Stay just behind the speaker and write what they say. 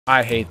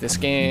I hate this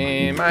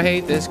game, I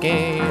hate this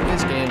game.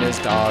 This game is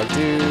dog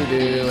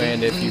doo-doo,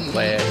 and if you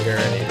play it, you're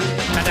an idiot.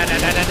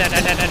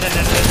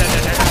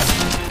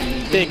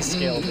 Big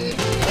skill, dude.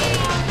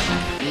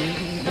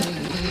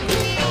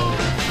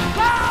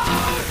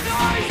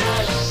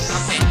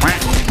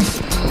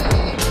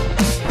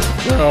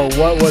 Bro,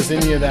 what was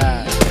any of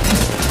that?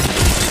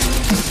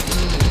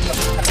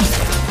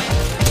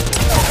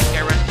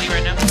 Yeah,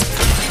 right now.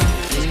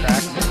 He's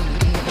cracked.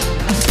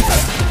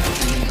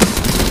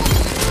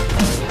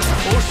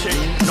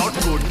 Not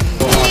good.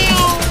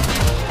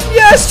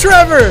 Yes,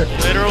 Trevor!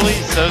 Literally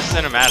so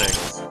cinematic.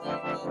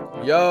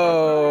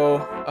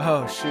 Yo!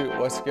 Oh shoot,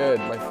 what's good?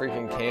 My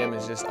freaking cam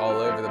is just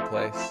all over the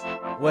place.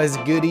 What's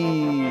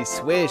goody?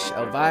 Swish,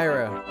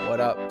 Elvira. What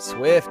up,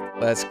 Swift?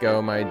 Let's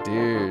go, my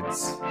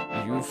dudes.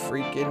 You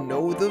freaking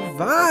know the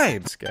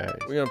vibes, guys.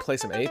 We're gonna play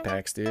some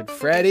Apex, dude.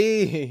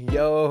 Freddy!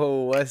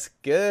 Yo, what's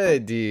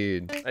good,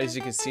 dude? As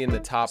you can see in the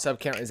top, sub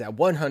count is at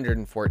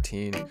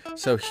 114.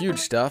 So huge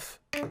stuff.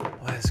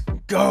 Let's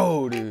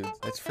go, dude.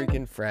 Let's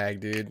freaking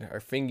frag, dude. Our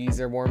fingies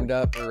are warmed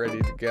up. We're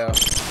ready to go.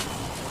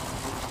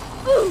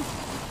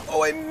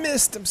 Oh, I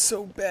missed him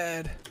so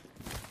bad.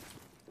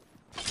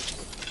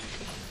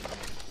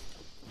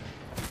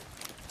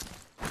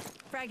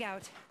 Frag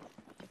out.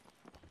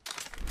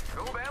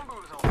 Go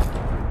bamboozle.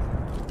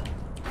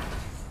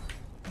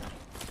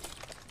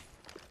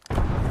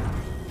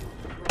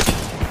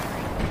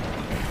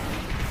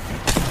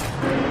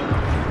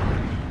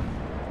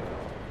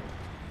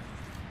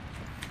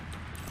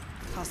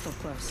 Hostile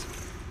close.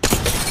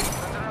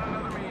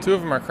 Two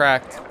of them are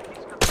cracked.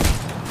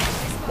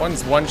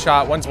 One's one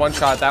shot, one's one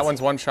shot, that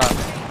one's one shot.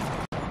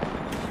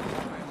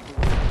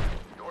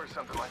 Or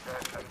something like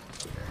that.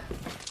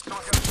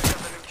 Someone's gotta pick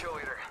up the new kill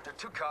leader. They're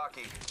too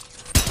cocky.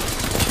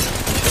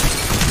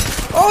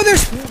 Oh,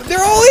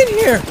 they're all in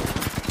here!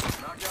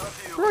 Knock out a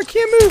few. Bro, I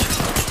can't move.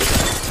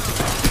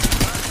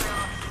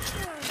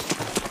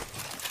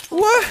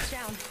 What?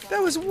 Down.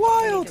 That was Made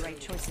wild. the right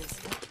choices.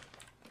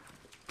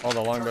 Oh,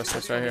 the longbow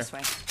starts right here. This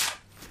way.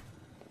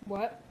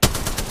 What?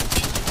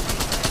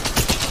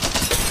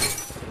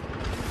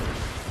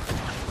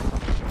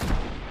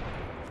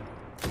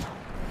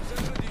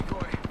 Send the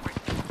decoy.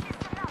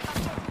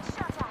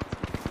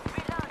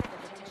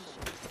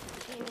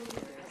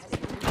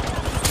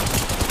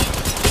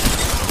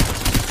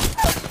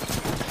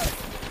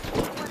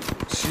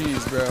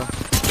 Jeez, bro.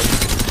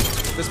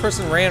 This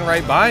person ran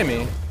right by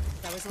me.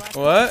 That was the last.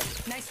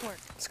 What? Nice work.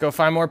 Let's go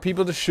find more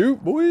people to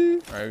shoot, boy. All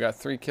right, we got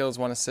 3 kills,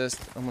 1 assist,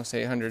 almost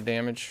 800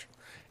 damage.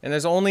 And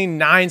there's only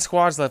 9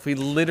 squads left. We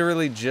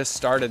literally just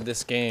started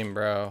this game,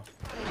 bro.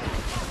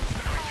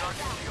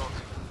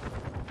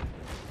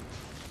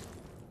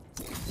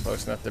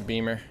 Posting up the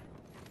beamer.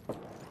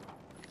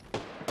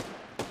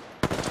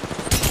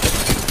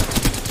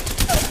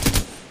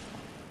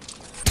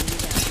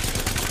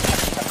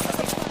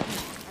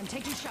 I'm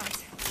taking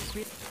shots.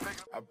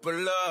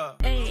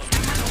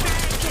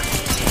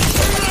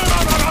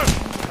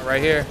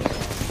 Right here.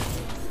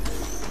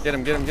 Get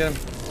him, get him, get him.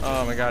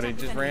 Oh my god, he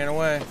just ran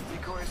away.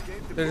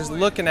 They're just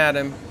looking at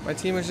him. My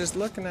team was just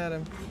looking at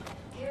him.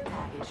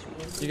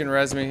 You can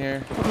res me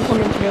here.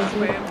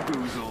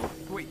 Bamboozle.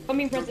 Wait, Let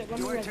me press it. Let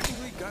me do I press it.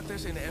 technically got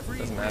this in every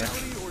Doesn't matter.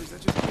 reality, or is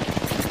that just...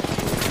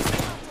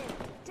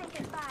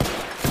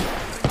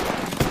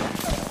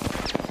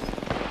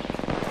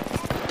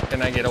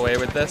 Can I get away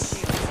with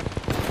this?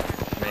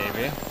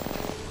 Maybe.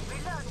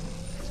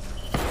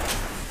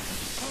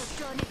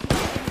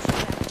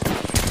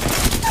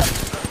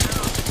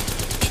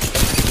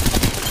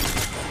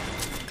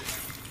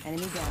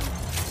 Enemy down.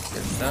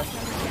 Good stuff.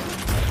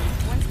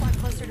 One spot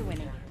closer to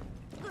winning.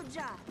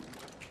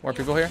 More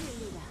people here?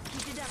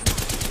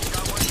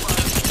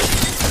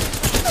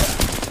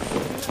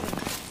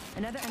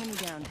 Another enemy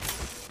down.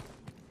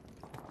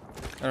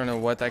 I don't know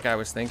what that guy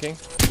was thinking.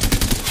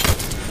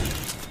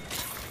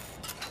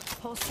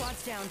 Whole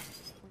squad's down.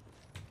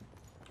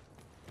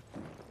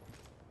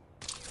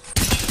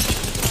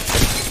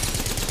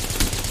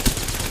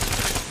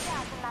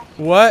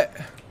 What?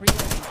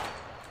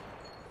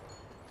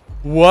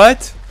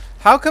 What?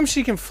 How come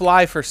she can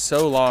fly for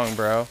so long,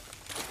 bro?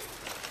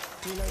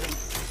 Reloading.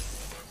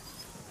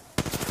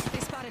 They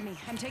spotted me.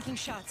 I'm taking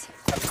shots.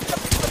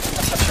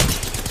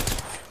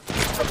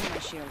 My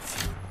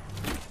shields.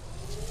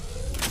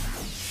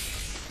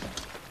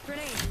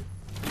 Grenade.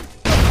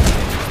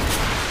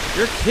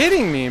 You're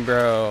kidding me,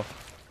 bro.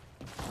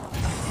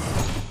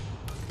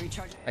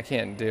 Recharge. I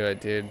can't do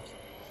it, dude.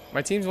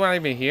 My team's not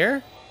even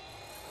here?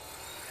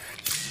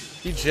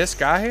 He just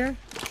got here?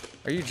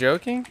 Are you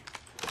joking?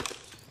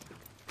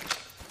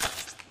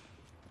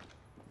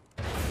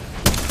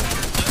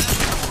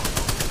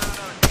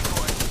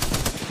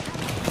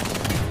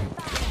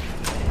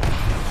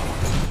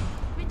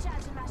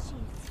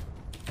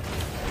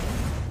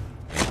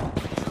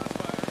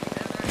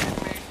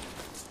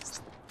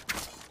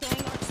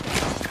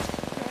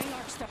 Throwing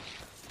arc star.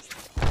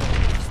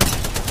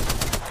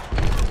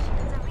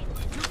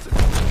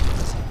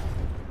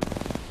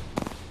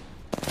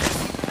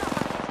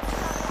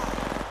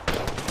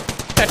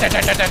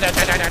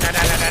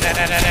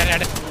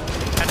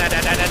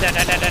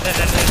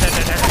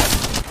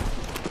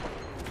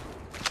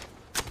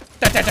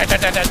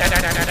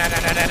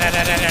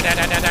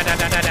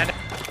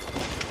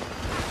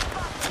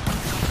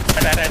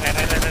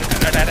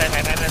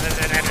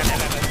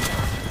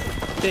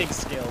 Big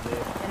skill, dude.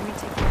 Enemy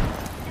taken.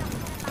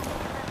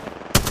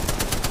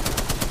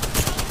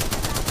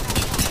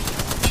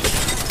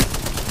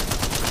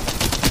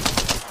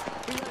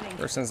 Reloading.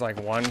 Person's like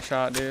one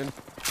shot, dude.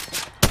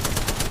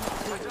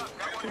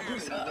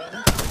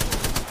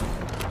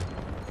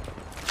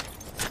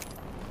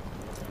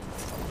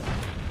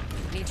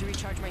 Need to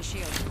recharge my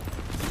shield.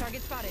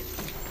 Target spotted.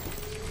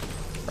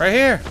 Right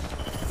here.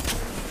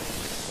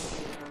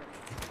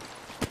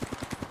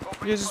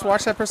 You just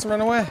watch that person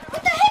run away.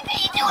 What the heck are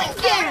you doing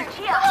here?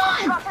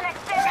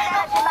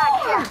 Come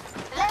on!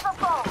 Level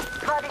 4.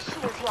 For the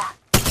shield here.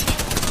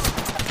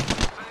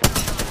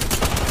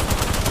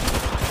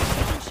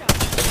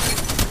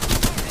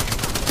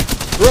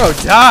 Bro,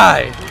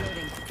 die!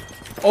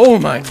 Oh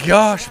my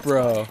gosh,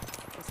 bro.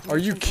 Are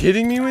you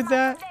kidding me with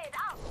that?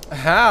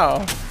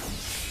 How?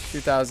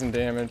 2,000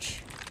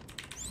 damage.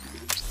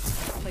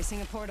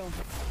 Placing a portal.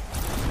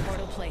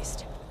 Portal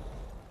placed.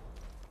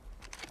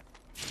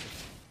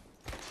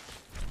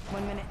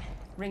 1 minute.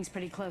 Ring's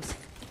pretty close.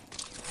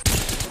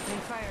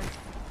 Opening fire.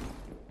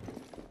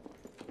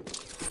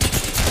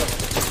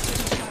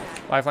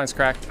 Lifeline's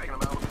cracked.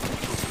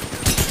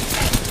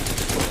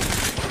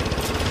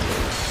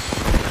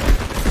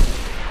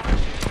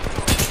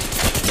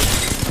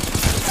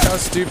 Look how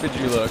stupid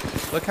you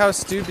look. Look how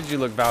stupid you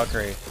look,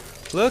 Valkyrie.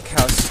 Look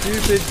how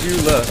stupid you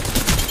look.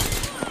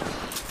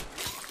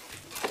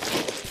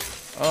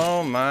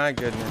 Oh my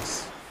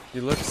goodness.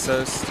 You look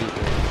so stupid.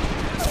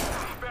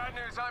 Bad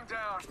news, I'm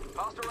down.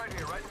 Hostile right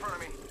here, right in front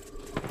of me.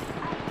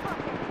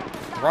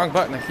 Wrong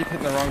button. I keep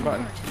hitting the wrong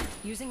button.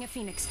 Using a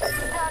phoenix. Don't worry,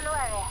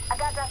 I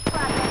got that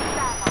spot next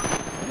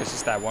time. It's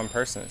just that one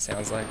person, it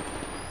sounds like.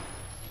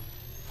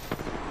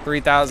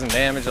 3,000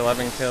 damage,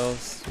 11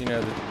 kills. You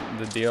know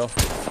the deal.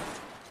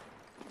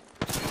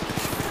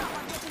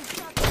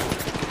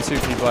 2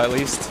 people at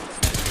least.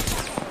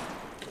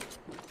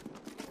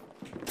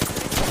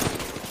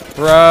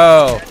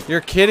 Bro,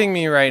 you're kidding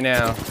me right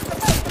now.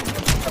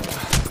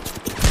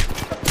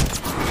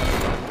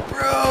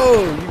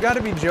 Bro, you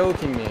gotta be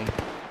joking me.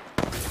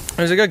 It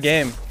was a good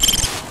game.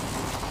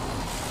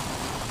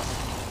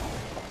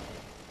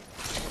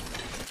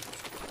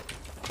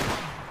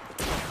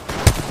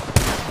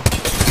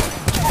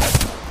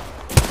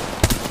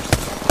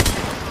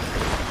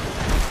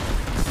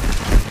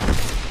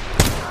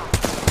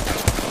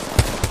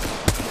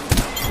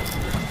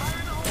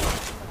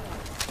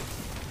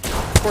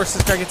 Of course,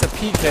 this guy gets a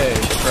PK,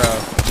 bro.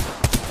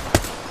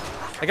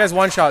 That guy's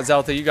one shot,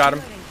 Zelta. You got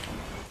him.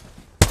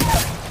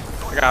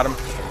 I got him.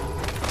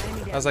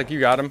 I was like, you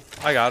got him.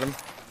 I got him.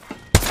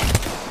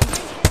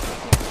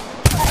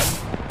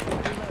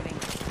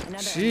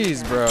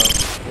 Jeez, bro.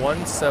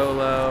 One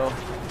solo.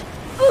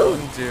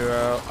 One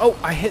duo. Oh,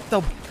 I hit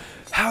the...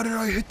 How did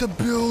I hit the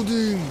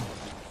building?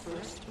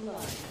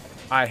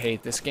 I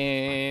hate this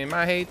game.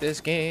 I hate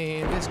this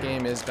game. This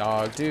game is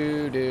dog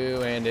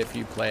doo-doo. And if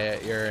you play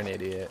it, you're an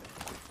idiot.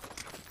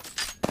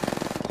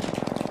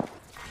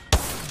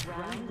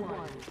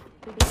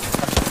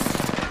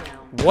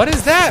 What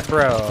is that,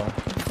 bro?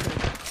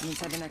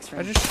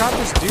 I just shot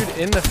this dude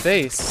in the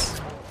face.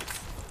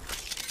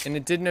 And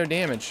it did no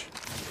damage.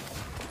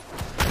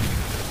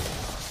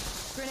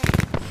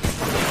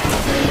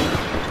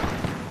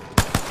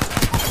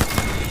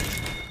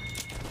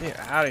 Get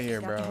out of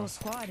here, bro.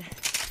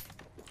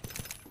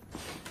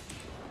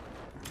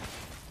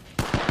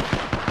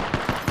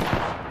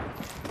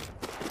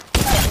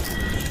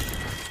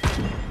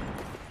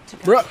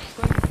 Bro.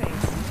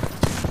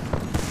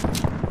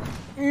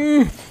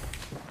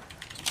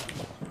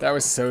 That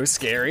was so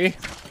scary.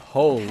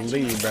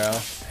 Holy, bro.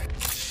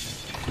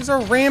 There's a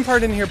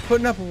rampart in here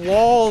putting up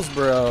walls,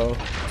 bro.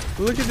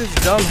 Look at this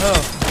dumb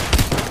hoe.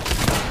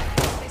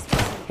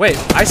 Wait,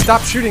 I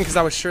stopped shooting because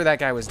I was sure that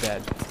guy was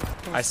dead.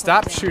 I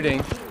stopped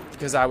shooting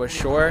because I was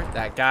sure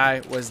that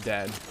guy was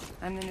dead.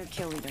 I'm the new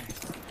kill leader.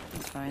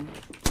 It's fine.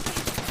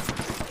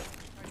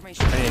 I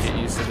need to get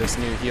used to this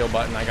new heal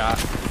button I got.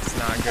 It's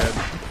not good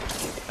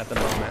at the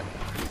moment.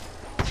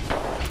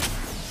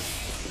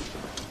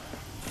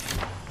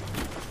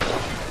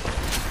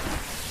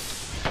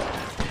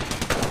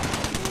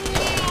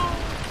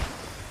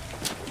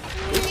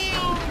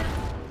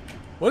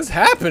 What is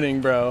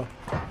happening, bro?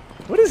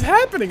 What is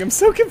happening? I'm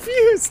so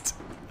confused.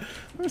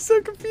 I'm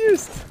so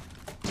confused.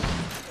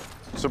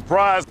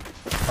 Surprise!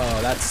 Oh,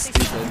 that's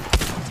stupid.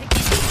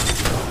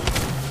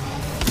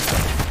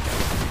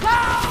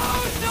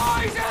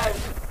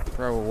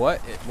 Bro,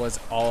 what was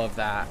all of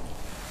that?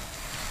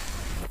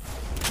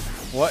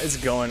 What is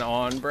going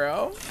on,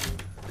 bro?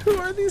 Who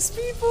are these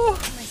people?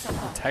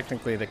 I'm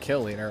technically the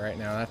kill leader right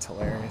now. That's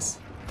hilarious.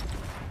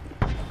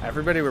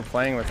 Everybody we're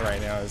playing with right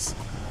now is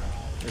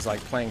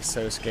like playing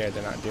so scared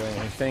they're not doing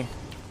anything.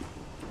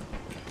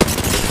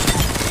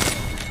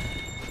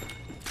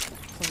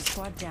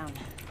 Squad down.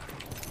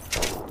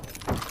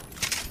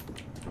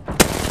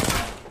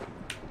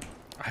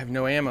 I have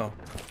no ammo.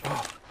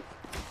 Oh.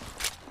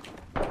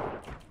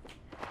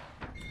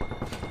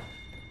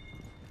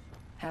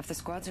 Half the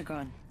squads are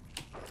gone.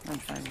 I'm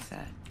fine with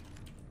that.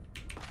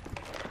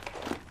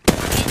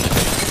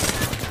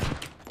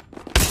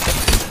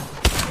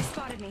 They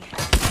spotted me.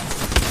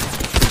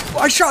 Oh,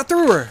 I shot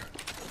through her.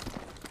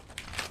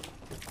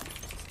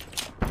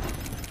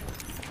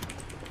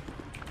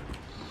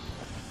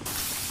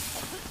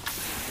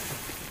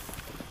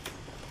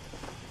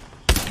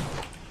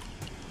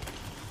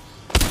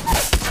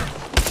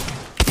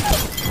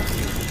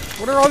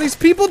 What are all these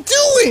people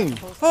doing?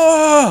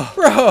 Oh,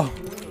 bro,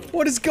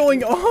 what is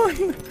going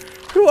on?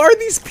 Who are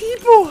these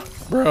people?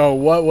 Bro,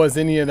 what was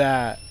any of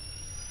that?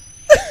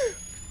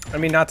 I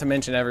mean, not to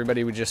mention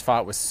everybody we just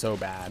fought was so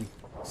bad.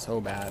 So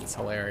bad, it's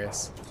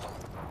hilarious.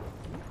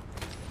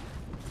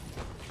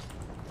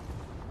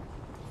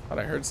 Thought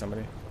I heard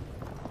somebody.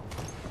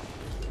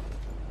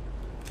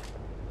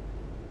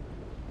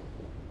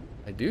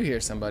 I do hear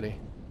somebody.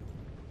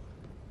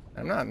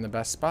 I'm not in the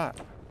best spot.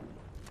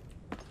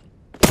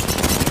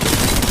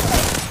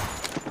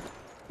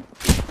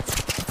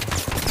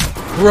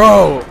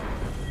 Bro!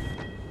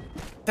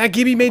 That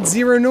Gibby made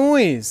zero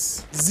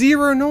noise.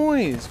 Zero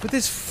noise with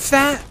his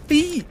fat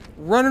feet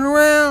running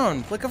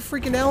around like a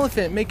freaking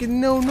elephant making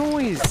no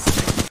noise.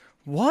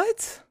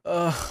 What?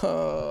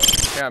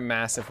 Got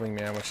massive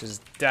wingman, which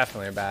is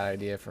definitely a bad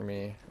idea for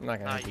me. I'm not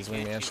gonna hit these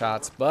wingman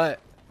shots, but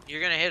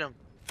You're gonna hit him.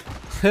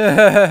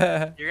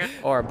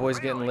 Oh, our boy's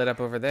getting lit up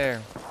over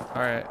there.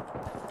 All right.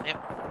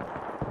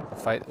 Yep.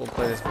 Fight. We'll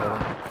play this building.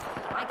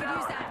 I could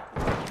use that.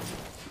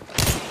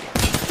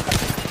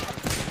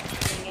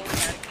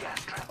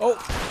 Oh,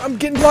 I'm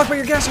getting blocked by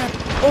your gas trap.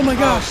 Oh my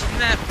gosh.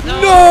 Snap.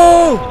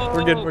 No!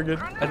 We're good. We're good.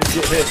 I didn't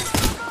get hit.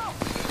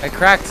 I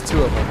cracked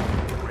two of them.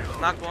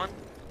 Knocked one.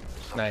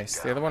 Nice.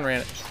 The other one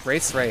ran.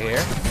 Wraith's right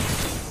here.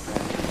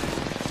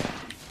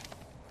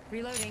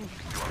 Reloading.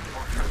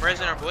 Where's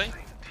our boy?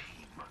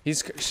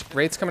 He's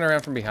Wraith's coming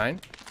around from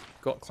behind.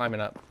 Go climbing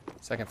up.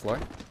 Second floor.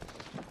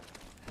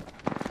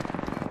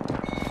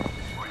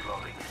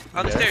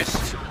 On the Yeah.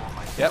 stairs.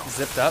 Yep,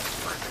 zipped up.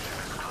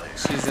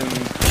 She's in.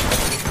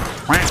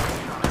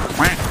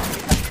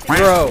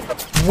 Bro,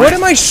 what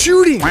am I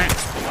shooting?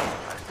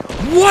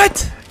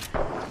 What?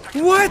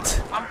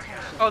 What?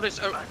 Oh, there's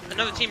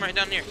another team right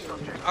down here.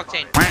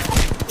 Octane.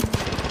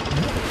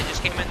 They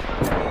just came in.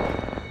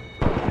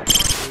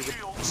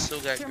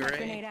 Still got Thermite gray.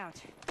 grenade out.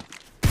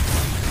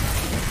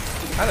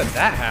 How did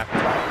that happen?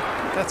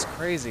 That's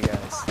crazy,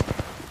 guys.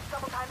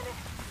 Double timing it.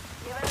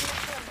 Leave it in the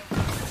chimney.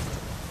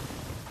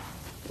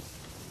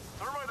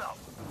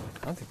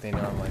 I don't think they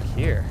know I'm like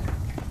here.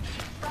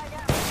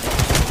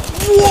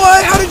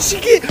 What? How did she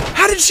get?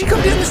 How did she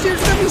come down the stairs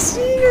without me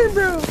seeing her,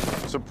 bro?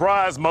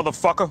 Surprise,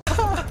 motherfucker.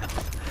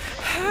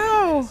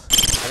 How?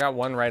 I got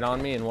one right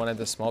on me and one at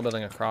the small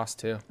building across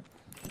too.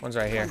 One's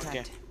right here.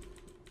 Contact.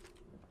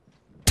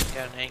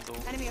 Got an angle.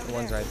 Enemy over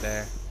One's there. right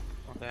there.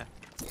 Okay.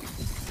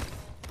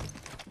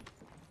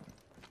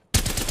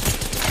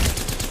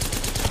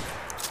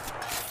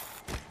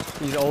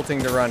 He's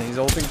ulting to run. He's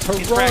ulting to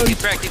He's run. cracked.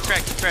 He's cracked. He's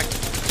cracked. He's cracked.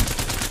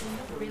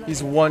 Reloading.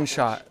 He's one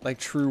shot, like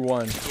true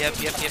one. Yep.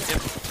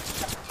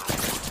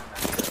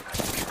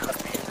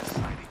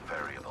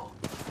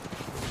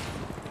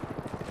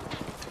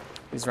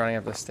 He's running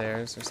up the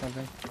stairs or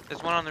something.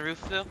 There's one on the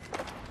roof still.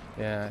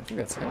 Yeah, I think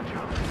that's him.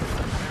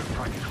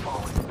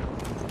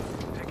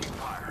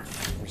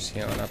 We're just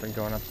healing up and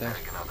going up there.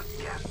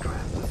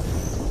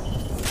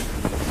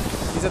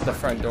 He's at the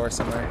front door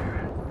somewhere.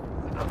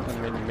 I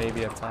mean,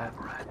 maybe up top.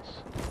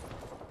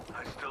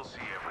 I still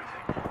see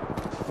everything.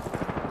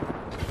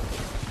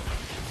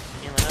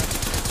 Healing up.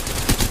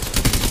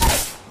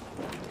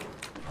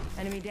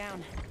 Enemy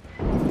down.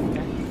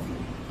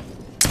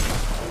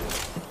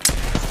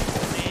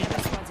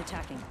 Squad's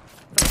attacking.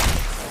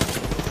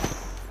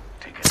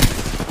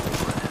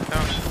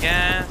 Throwing some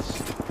gas.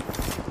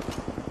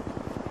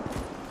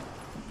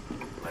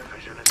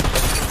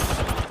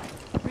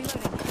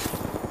 Reloading.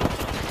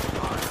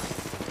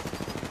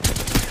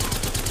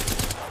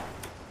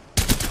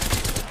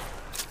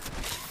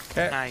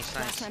 Okay. Nice.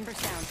 Last members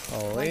down.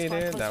 Holy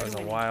dude, that was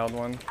a wild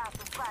one.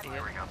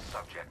 Firing on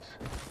subjects.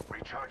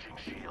 Recharging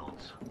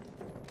shields.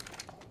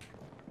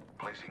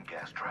 Placing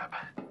gas trap.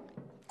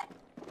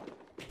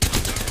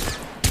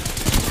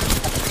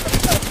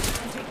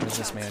 What is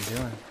this man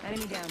doing?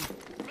 Enemy down.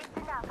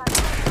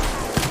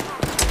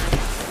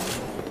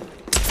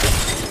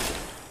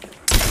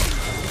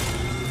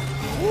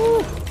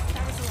 Woo!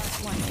 That was the last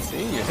one.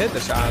 See, you hit the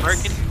shots.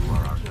 Working.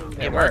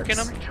 It You working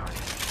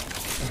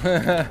works.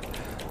 them?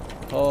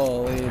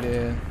 Holy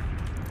dude.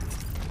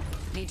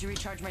 Need to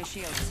recharge my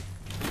shields.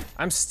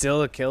 I'm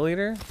still a kill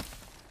leader.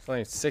 There's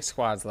only 6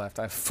 squads left.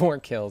 I have 4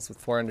 kills with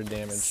 400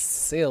 damage.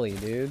 Silly,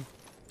 dude.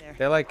 There.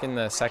 They're like in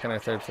the 2nd or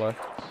 3rd floor.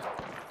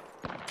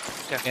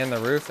 Okay. And the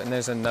roof, and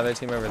there's another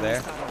team over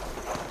there.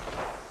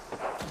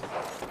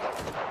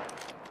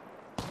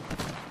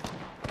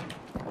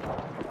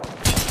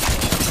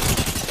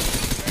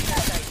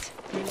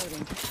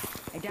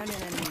 down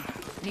an enemy.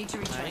 Need to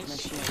recharge my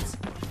shields.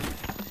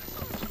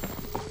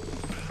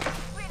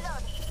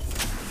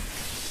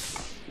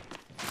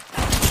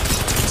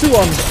 Two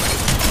of them.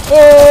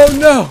 Oh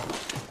no!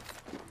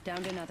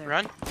 Downed another.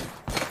 Run.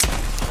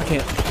 I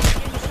can't.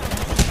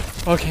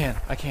 Oh,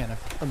 I can't.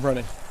 I'm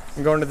running.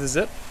 I'm going to the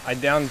zip. I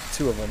downed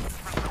two of them.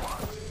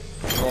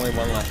 There's only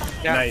one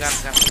left. Down,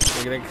 Nice.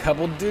 down. We got a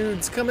couple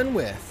dudes coming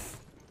with.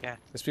 Yeah.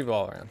 There's people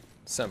all around.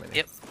 So many.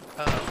 Yep.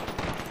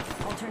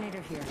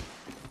 Alternator here.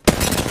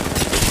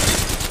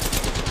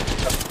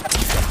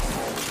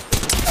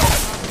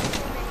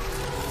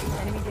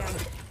 Enemy down.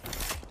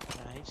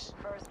 Nice.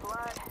 First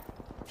blood.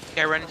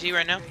 Guy running to you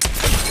right now.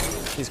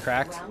 He's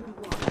cracked.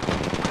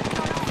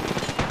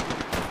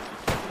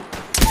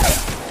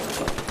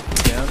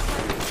 Down.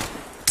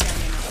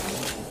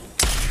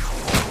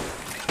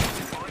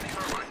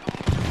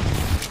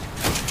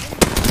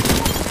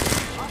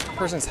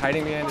 Person's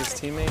hiding behind his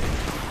teammate.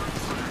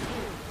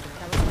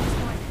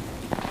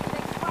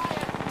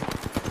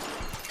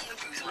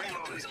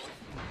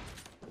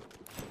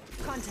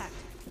 Contact.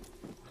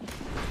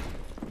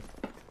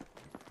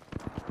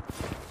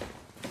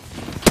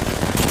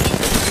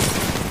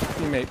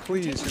 Teammate,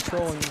 please, you're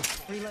trolling me.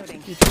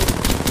 Reloading.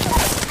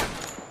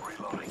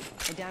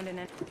 I downed an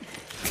enemy.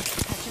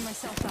 Catching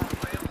myself up.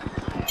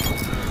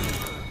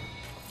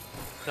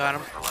 Got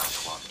him.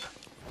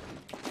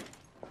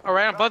 Oh,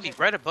 right above you.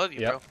 Right above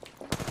you, Yep. bro.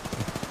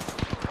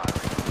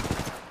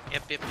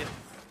 Yep.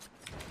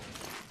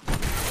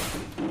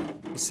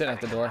 He's sitting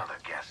at the door. I'm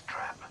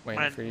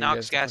Waiting for gonna you knock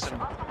guys to gas push him.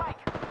 him.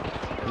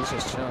 He's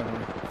just chilling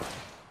here.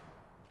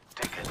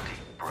 Take a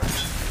deep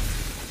breath.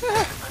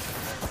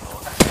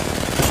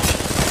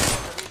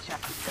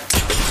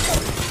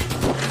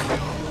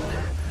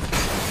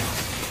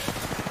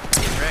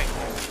 Get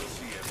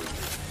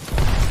wrecked.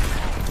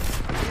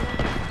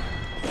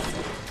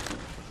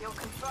 Kill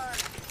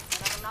confirmed.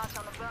 Another notch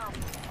on the belt.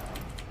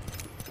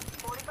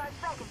 45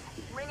 seconds.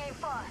 Ring ain't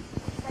far.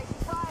 Taking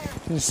fire.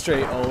 He's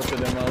straight ulted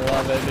him. I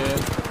love it,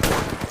 dude.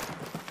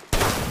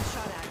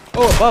 Shot at.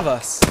 Oh, above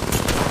us.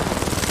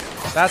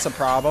 That's a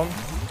problem.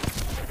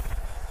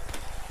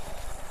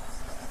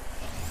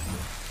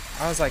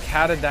 I was like,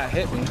 how did that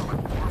hit me?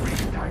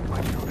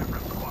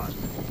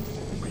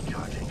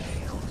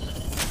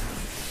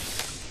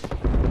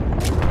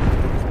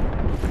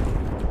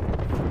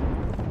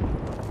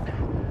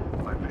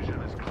 My vision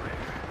is clear.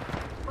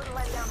 Put a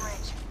light down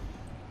range.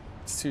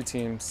 It's two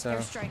teams, so.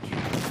 Airstrike.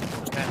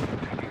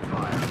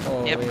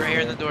 Oh, Yep, wait, right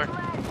here in the wait. door.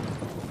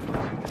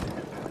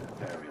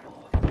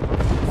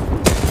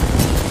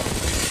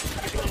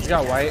 He's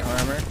got white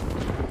armor.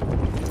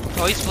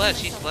 Oh, he's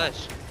flesh. He's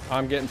flesh.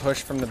 I'm getting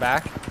pushed from the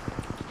back.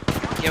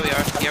 Yeah, we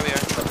are.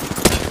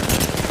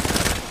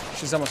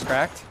 She's almost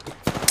cracked.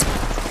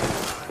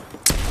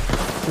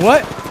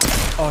 What?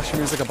 Oh, she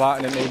moves like a bot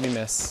and it made me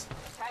miss.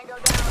 Tango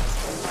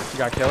down. You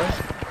got killer?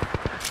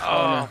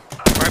 Oh,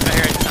 right by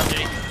here.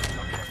 Underneath.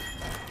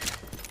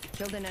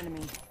 Killed an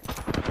enemy.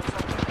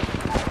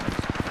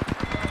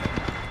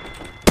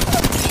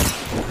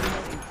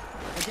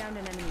 I downed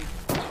an enemy.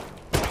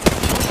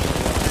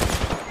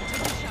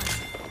 Taking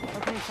shots.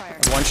 Opening fire.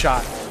 One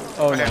shot.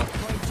 Oh no.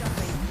 Void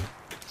jumping.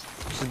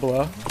 She's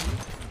below.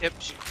 Yep.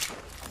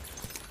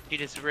 She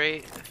just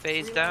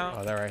phased down.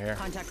 Oh, they're right here.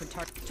 Contact with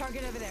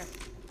target over there.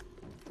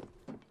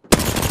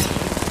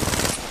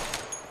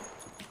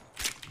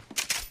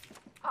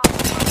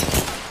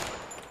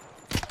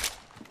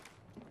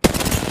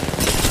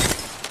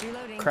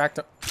 Reloading.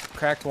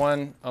 Cracked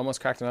one.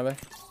 Almost cracked another.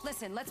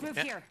 Listen, let's move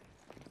Yeah. here.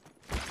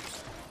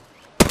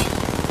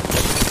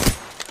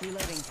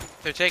 Reloading.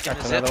 They're taking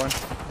Cracked the zip. another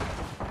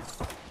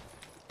one.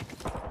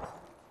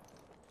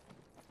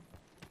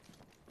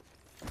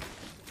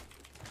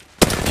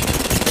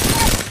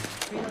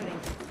 Reloading.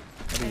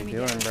 What are you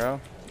doing, bro?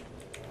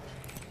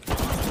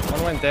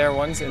 One went there.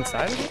 One's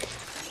inside of it?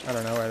 I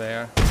don't know where they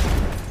are.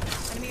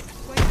 Enemy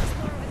going to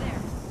explore over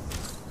there.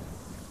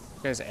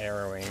 You guys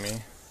arrowing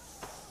me.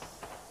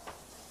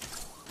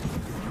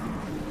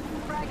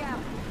 Frag out.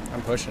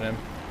 I'm pushing him.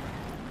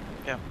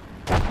 Yeah.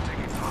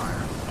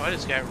 Oh, I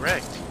just got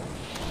wrecked.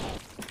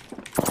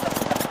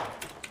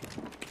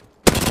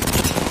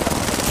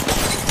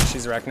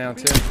 She's wrecked now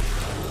too.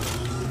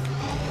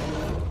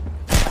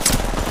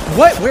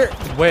 What?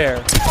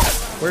 Where?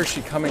 Where is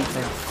she coming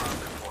from?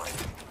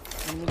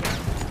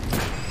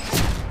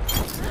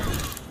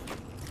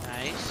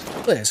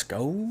 Nice. Let's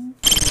go.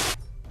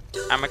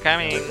 I'm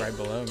coming. Right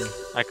below me.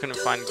 I couldn't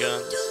find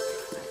guns.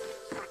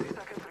 30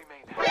 seconds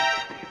remain. Even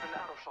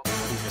out of shot.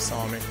 He just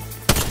saw me.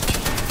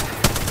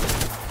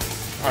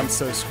 I'm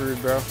so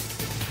screwed, bro.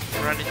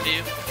 Running to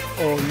you.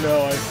 Oh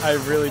no, I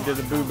really did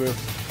a boo-boo.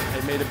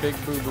 I made a big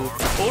boo-boo.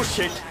 Oh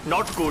shit,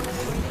 not good.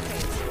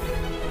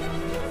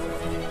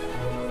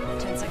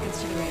 10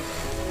 seconds to the ring.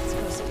 It's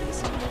close at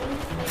least.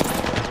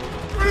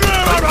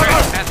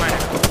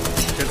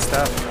 Pathfinder. Good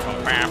stuff.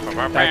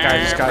 That guy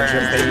just got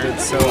baited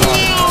so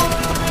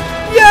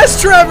hard.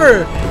 Yes,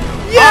 Trevor!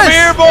 Yes! I'm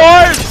here,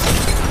 boys!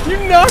 You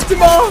knocked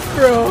him off,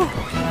 bro!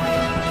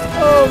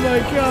 Oh my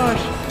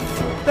gosh.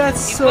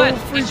 That's He's so lit.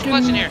 He's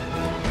squads in freaking here.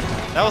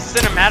 That was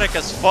cinematic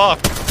as fuck.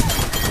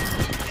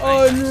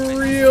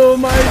 unreal,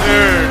 my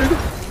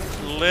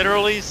dude.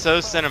 Literally so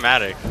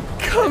cinematic.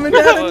 Coming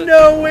out of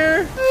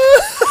nowhere.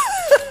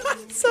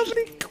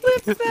 Somebody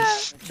clip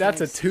that.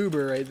 That's a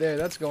tuber right there.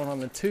 That's going on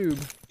the tube.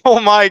 Oh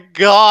my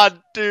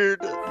god, dude.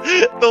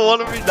 The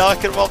one of me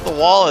knocking him off the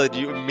wall and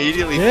you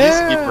immediately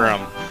peacekeeper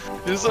him.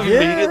 You just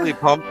immediately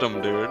pumped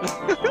him, dude.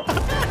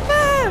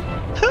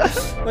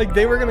 Like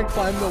they were gonna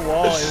climb the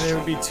wall and there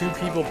would be two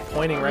people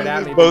pointing right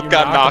at me. Both but you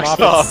got knocked knocked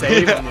them off.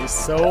 and saved me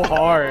so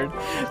hard.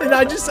 And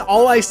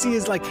all I see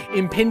is like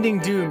impending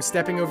doom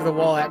stepping over the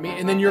wall at me,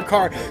 and then your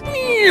car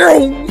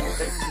Timing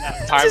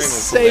just was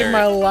saved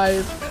my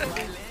hilarious.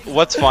 life.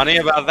 What's funny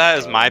about that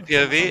is my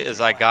POV is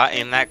I got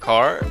in that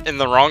car in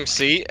the wrong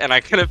seat and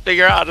I couldn't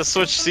figure out how to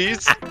switch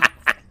seats.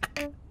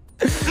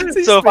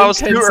 So if I was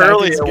too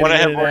early, it wouldn't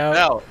have worked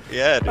out.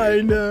 Yeah, dude.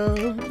 I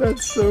know.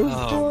 That's so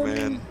Oh funny.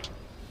 man.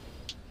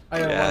 I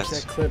gotta watch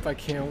Yes. that clip. I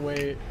can't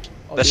wait.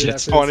 I'll That do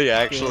shit's after this funny game.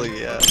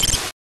 actually, yeah.